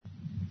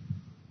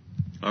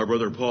Our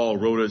brother Paul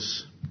wrote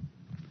us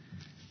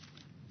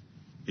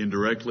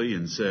indirectly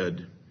and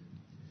said,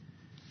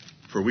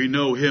 "For we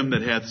know him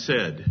that hath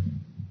said,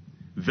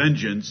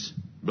 Vengeance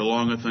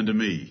belongeth unto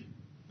me.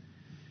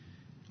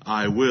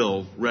 I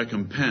will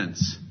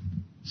recompense,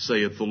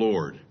 saith the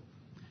Lord.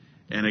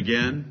 And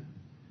again,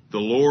 the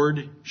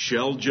Lord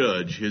shall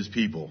judge his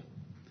people."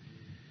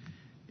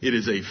 It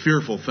is a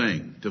fearful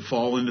thing to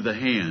fall into the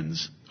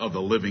hands of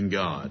the living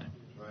God.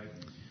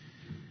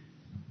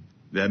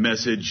 That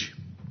message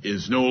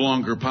is no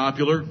longer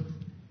popular.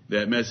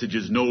 That message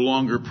is no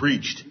longer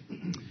preached.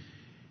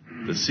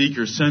 The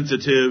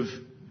seeker-sensitive,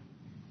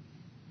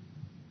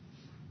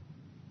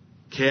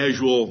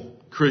 casual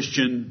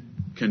Christian,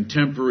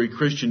 contemporary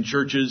Christian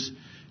churches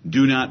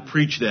do not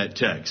preach that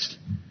text.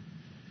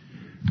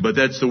 But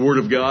that's the Word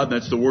of God.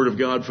 That's the Word of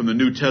God from the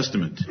New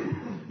Testament.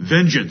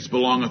 Vengeance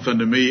belongeth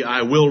unto me.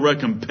 I will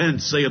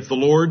recompense, saith the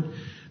Lord.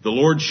 The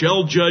Lord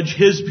shall judge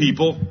his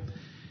people.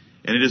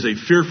 And it is a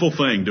fearful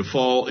thing to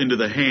fall into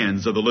the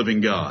hands of the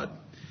living God.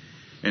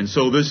 And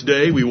so this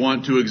day we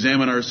want to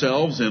examine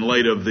ourselves in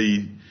light of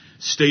the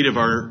state of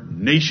our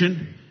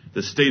nation,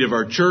 the state of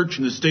our church,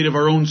 and the state of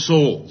our own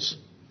souls.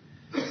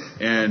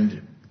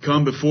 And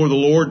come before the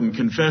Lord and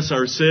confess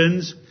our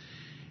sins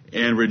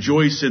and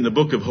rejoice in the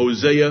book of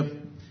Hosea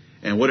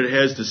and what it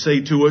has to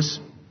say to us.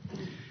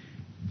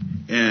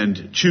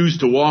 And choose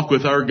to walk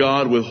with our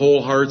God with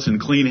whole hearts and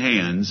clean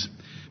hands.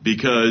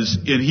 Because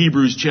in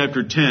Hebrews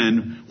chapter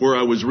 10, where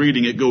I was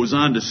reading, it goes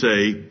on to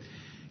say,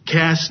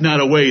 "Cast not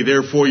away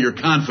therefore your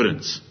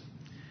confidence,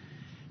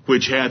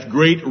 which hath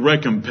great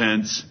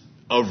recompense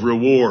of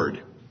reward."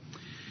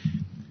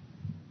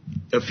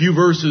 A few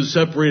verses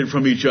separated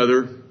from each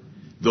other,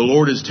 the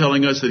Lord is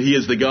telling us that He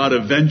is the God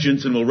of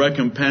vengeance and will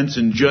recompense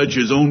and judge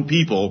His own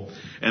people.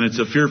 And it's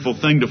a fearful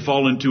thing to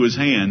fall into His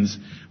hands.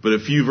 But a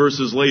few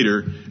verses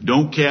later,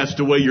 don't cast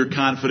away your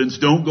confidence,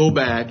 don't go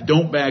back,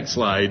 don't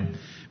backslide.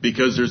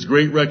 Because there's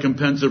great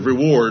recompense of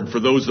reward for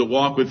those that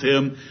walk with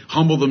Him,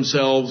 humble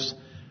themselves,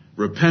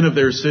 repent of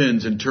their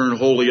sins, and turn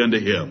wholly unto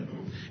Him.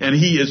 And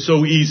He is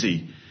so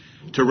easy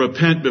to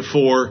repent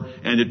before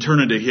and to turn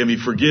unto Him. He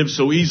forgives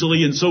so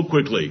easily and so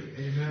quickly.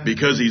 Amen.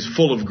 Because He's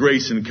full of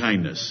grace and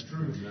kindness.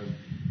 True,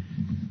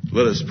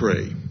 let us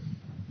pray.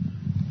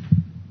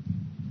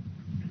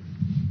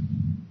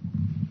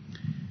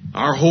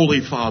 Our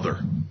Holy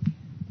Father,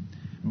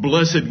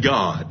 blessed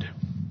God,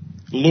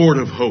 Lord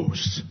of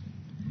hosts,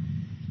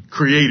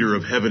 Creator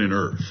of heaven and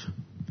earth,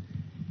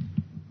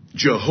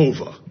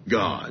 Jehovah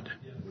God.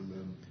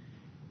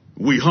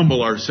 We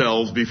humble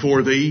ourselves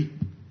before Thee,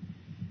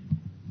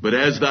 but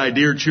as Thy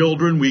dear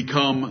children, we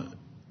come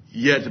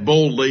yet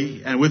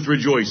boldly and with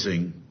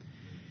rejoicing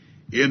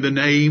in the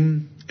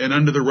name and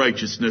under the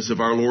righteousness of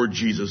our Lord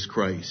Jesus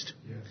Christ.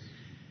 Yes.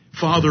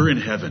 Father in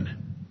heaven,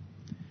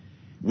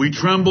 we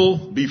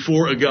tremble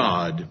before a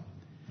God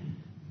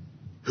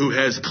who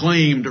has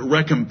claimed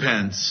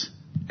recompense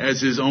as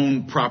His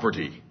own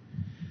property,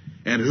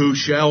 and who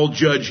shall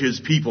judge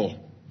His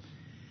people,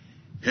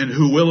 and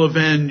who will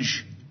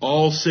avenge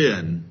all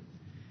sin,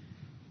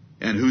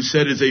 and who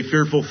said it's a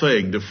fearful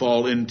thing to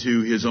fall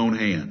into His own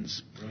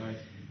hands. Right.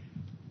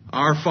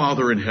 Our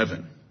Father in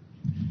heaven,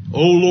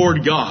 O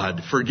Lord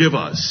God, forgive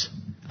us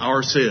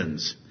our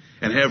sins,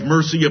 and have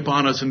mercy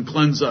upon us and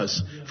cleanse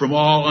us from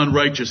all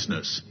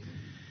unrighteousness.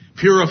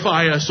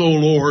 Purify us, O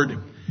Lord,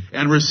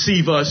 and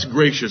receive us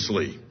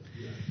graciously.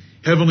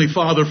 Heavenly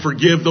Father,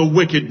 forgive the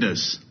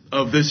wickedness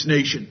of this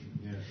nation.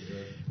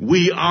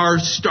 We are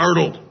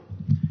startled.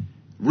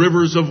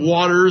 Rivers of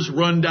waters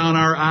run down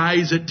our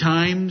eyes at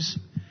times,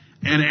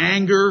 and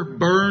anger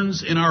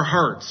burns in our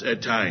hearts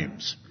at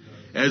times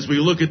as we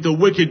look at the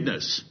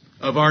wickedness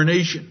of our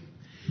nation.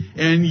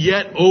 And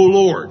yet, O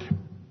Lord,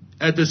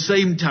 at the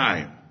same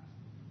time,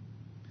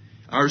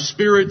 our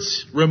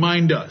spirits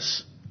remind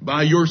us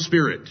by Your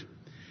Spirit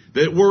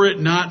that were it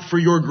not for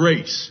Your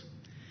grace,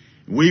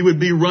 we would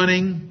be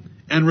running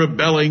and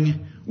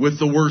rebelling with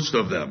the worst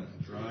of them.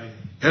 Right.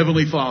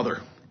 Heavenly Father,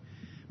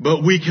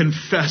 but we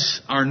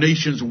confess our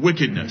nation's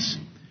wickedness.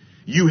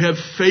 You have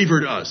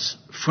favored us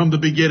from the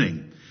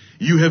beginning.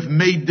 You have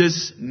made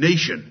this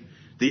nation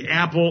the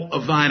apple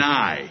of Thine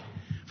eye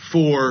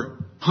for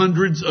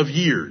hundreds of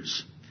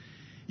years.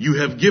 You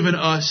have given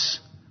us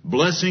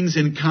blessings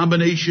in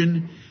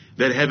combination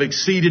that have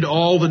exceeded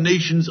all the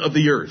nations of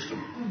the earth.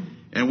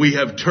 And we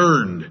have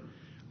turned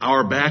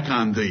our back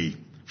on Thee.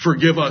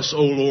 Forgive us,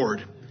 O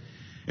Lord.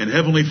 And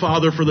Heavenly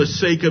Father, for the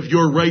sake of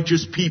Your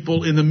righteous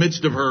people in the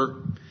midst of her,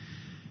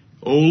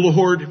 O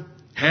Lord,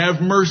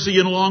 have mercy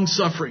and long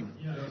suffering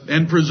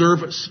and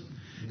preserve us.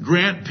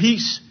 Grant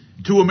peace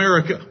to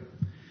America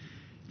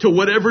to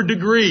whatever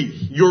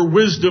degree Your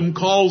wisdom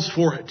calls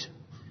for it,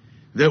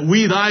 that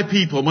we, Thy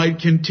people, might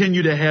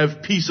continue to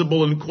have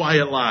peaceable and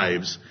quiet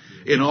lives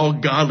in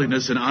all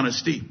godliness and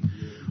honesty.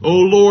 O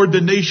Lord,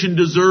 the nation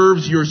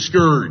deserves Your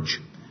scourge,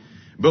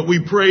 but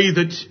we pray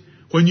that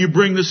when You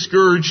bring the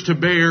scourge to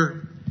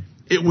bear,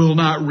 it will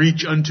not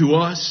reach unto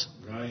us.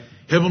 Right.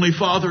 Heavenly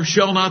Father,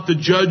 shall not the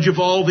judge of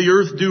all the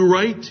earth do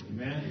right?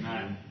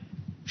 Amen.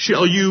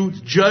 Shall you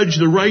judge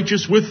the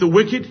righteous with the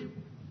wicked?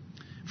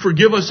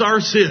 Forgive us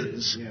our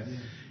sins,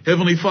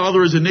 Heavenly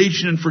Father, as a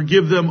nation, and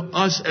forgive them,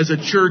 us as a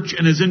church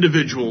and as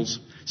individuals.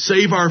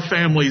 Save our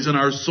families and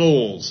our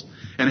souls,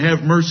 and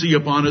have mercy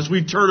upon us.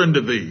 We turn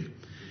unto Thee.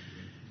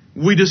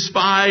 We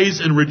despise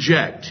and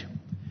reject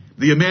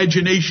the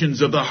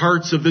imaginations of the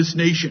hearts of this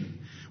nation.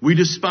 We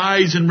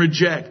despise and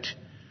reject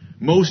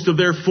most of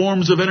their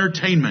forms of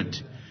entertainment,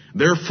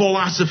 their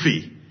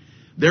philosophy,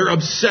 their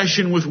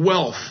obsession with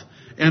wealth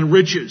and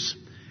riches.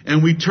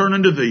 And we turn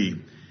unto Thee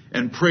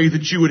and pray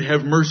that You would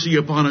have mercy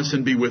upon us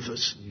and be with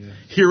us. Yes.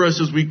 Hear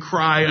us as we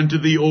cry unto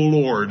Thee, O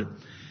Lord,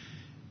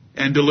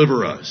 and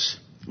deliver us.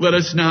 Let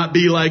us not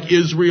be like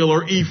Israel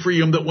or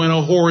Ephraim that went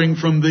a-whoring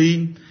from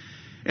Thee.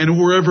 And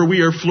wherever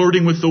we are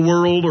flirting with the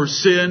world or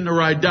sin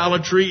or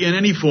idolatry in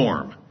any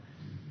form,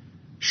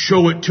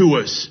 show it to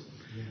us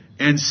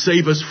and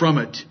save us from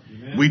it.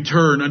 Amen. We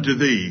turn unto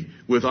Thee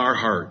with our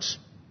hearts.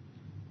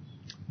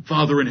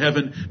 Father in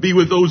heaven, be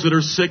with those that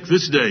are sick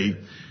this day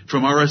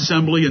from our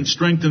assembly and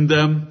strengthen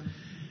them,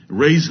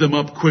 raise them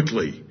up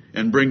quickly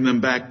and bring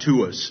them back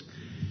to us.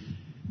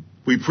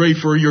 We pray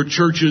for Your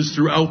churches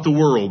throughout the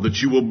world that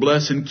You will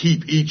bless and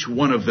keep each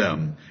one of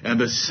them and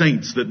the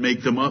saints that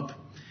make them up.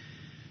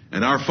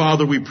 And our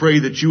Father, we pray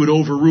that You would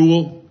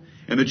overrule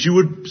and that You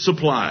would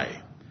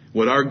supply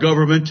what our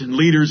government and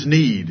leaders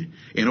need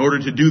in order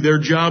to do their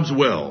jobs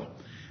well,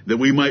 that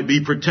we might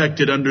be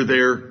protected under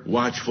their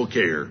watchful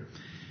care.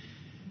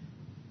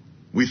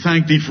 We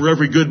thank Thee for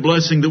every good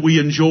blessing that we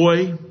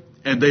enjoy,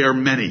 and they are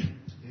many.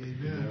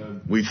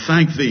 Amen. We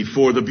thank Thee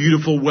for the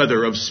beautiful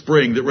weather of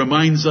spring that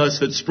reminds us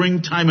that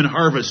springtime and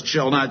harvest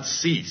shall not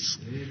cease.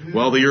 Amen.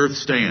 While the earth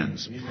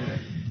stands.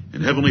 Amen.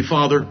 And Heavenly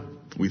Father,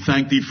 we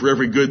thank Thee for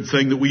every good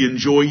thing that we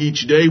enjoy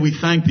each day. We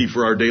thank Thee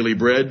for our daily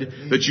bread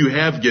that You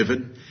have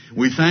given.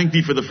 We thank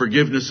Thee for the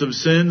forgiveness of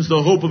sins,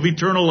 the hope of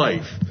eternal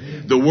life,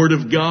 the Word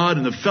of God,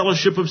 and the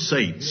fellowship of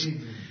saints.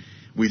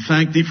 We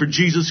thank Thee for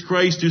Jesus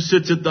Christ, who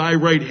sits at Thy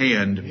right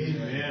hand,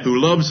 Amen. Who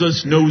loves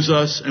us, knows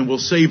us, and will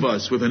save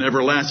us with an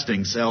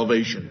everlasting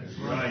salvation.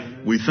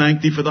 Right. We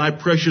thank Thee for Thy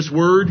precious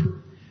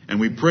Word, and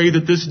we pray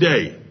that this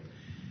day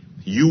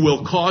You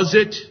will cause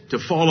it to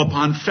fall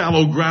upon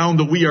fallow ground,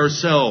 that we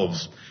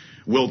ourselves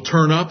will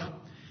turn up,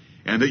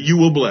 and that You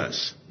will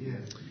bless.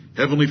 Yes.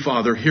 Heavenly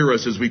Father, hear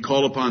us as we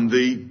call upon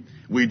Thee.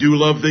 We do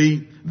love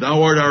Thee.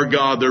 Thou art our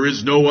God. There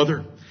is no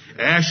other.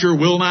 Asher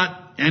will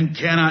not and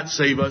cannot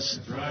save us.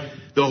 Right.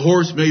 The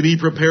horse may be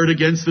prepared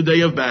against the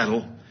day of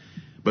battle,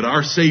 but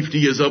our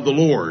safety is of the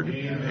Lord.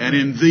 Amen. And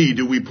in Thee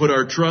do we put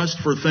our trust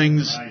for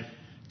things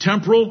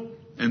temporal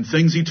and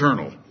things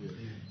eternal.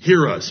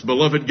 Hear us,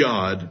 beloved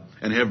God,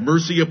 and have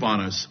mercy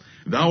upon us.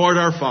 Thou art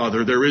our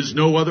Father. There is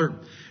no other.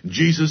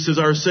 Jesus is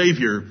our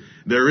Savior.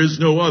 There is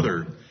no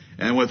other.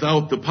 And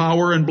without the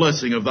power and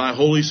blessing of Thy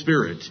Holy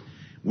Spirit,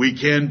 we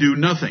can do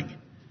nothing.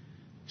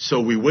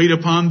 So we wait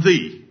upon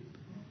Thee,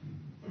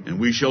 and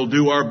we shall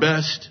do our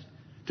best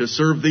to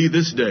serve Thee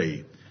this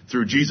day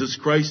through Jesus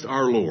Christ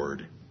our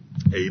Lord.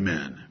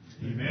 Amen.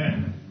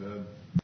 Amen.